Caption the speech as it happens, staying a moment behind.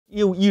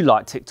You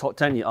like TikTok,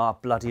 don't you? I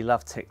bloody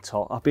love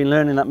TikTok. I've been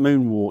learning that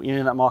moonwalk, you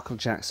know, that Michael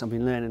Jackson. I've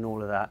been learning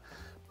all of that.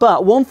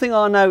 But one thing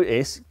I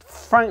noticed,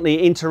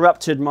 frankly,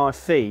 interrupted my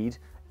feed.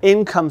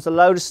 In comes a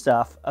load of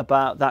stuff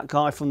about that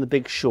guy from The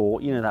Big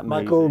Short, you know that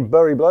Michael movie.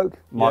 Burry bloke?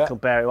 Michael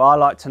Burry. Well, I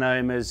like to know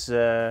him as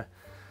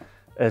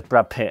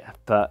Brad Pitt,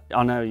 but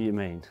I know what you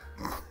mean.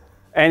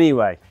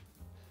 Anyway,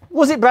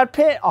 was it Brad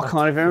Pitt? I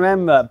can't even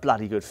remember.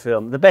 Bloody good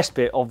film. The best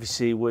bit,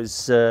 obviously,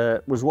 was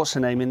what's her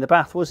name in the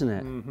bath, wasn't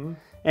it? Mm-hmm.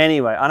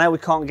 Anyway, I know we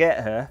can't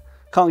get her.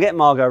 Can't get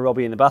Margot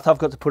Robbie in the bath. I've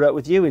got to put up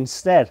with you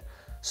instead.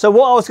 So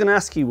what I was going to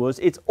ask you was,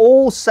 it's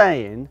all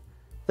saying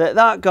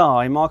that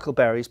guy, Michael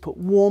Burry's put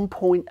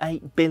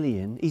 1.8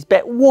 billion, he's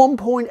bet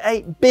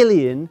 1.8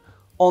 billion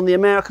on the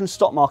American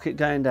stock market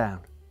going down.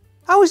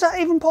 How is that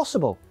even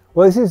possible?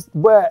 Well, this is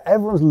where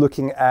everyone's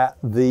looking at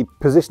the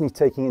position he's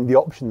taking in the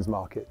options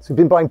market. So he's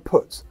been buying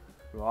puts,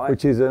 Right.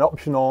 which is an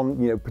option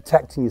on, you know,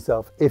 protecting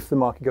yourself if the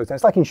market goes down.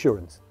 It's like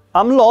insurance.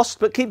 I'm lost,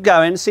 but keep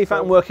going, see if I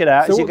can work it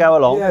out as you go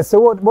along. Yeah, so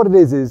what it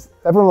is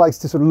everyone likes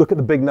to sort of look at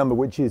the big number,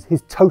 which is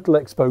his total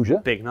exposure.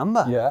 Big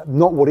number. Yeah,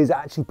 not what he's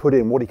actually put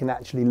in, what he can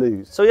actually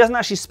lose. So he hasn't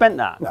actually spent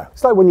that? No,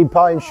 it's like when you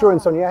buy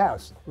insurance on your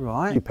house.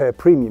 Right. You pay a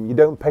premium. You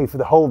don't pay for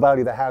the whole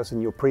value of the house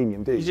in your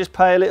premium, do you? You just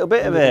pay a little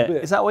bit of it.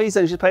 bit. Is that what he's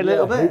saying? You just pay a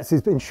little bit? It's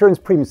his insurance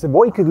premium. So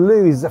what he could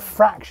lose is a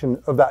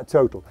fraction of that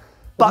total.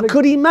 But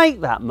could he make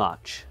that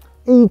much?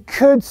 He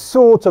could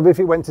sort of, if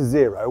it went to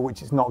zero,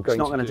 which it's not going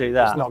to do. It's not going to do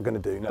that. It's not going to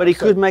do, no. But he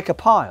could make a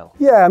pile.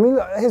 Yeah, I mean,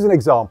 look, here's an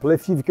example.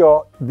 If you've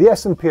got the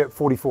S&P at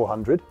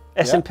 4,400.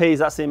 S&P's,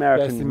 that's the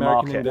American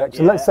market. Index.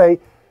 And let's say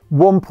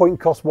 1 point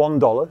costs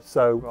 $1,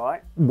 so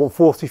Right.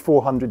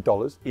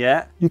 $4,400.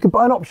 Yeah. You could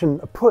buy an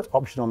option, a put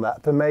option on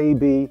that for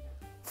maybe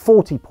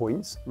 40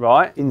 points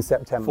Right. in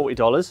September.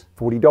 $40.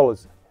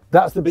 $40.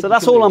 That's the big. So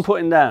that's all I'm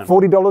putting down.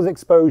 $40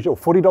 exposure, or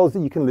 $40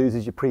 that you can lose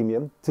as your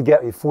premium to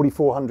get your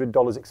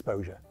 $4,400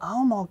 exposure.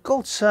 Oh my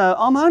God, so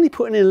I'm only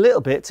putting in a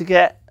little bit to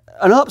get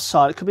an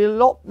upside. It could be a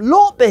lot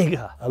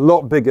bigger. A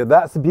lot bigger.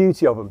 That's the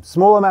beauty of them.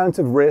 Small amount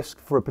of risk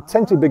for a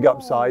potentially big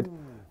upside.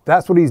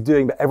 That's what he's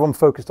doing, but everyone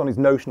focused on his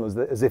notional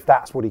as if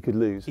that's what he could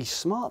lose. He's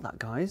smart, that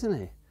guy, isn't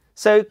he?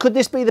 So could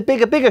this be the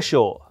bigger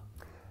short?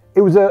 It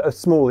was a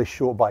smallish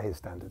short by his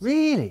standards.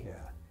 Really? Yeah.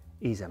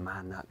 He's a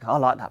man, that guy. I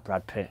like that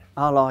Brad Pitt.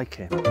 I like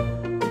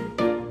him.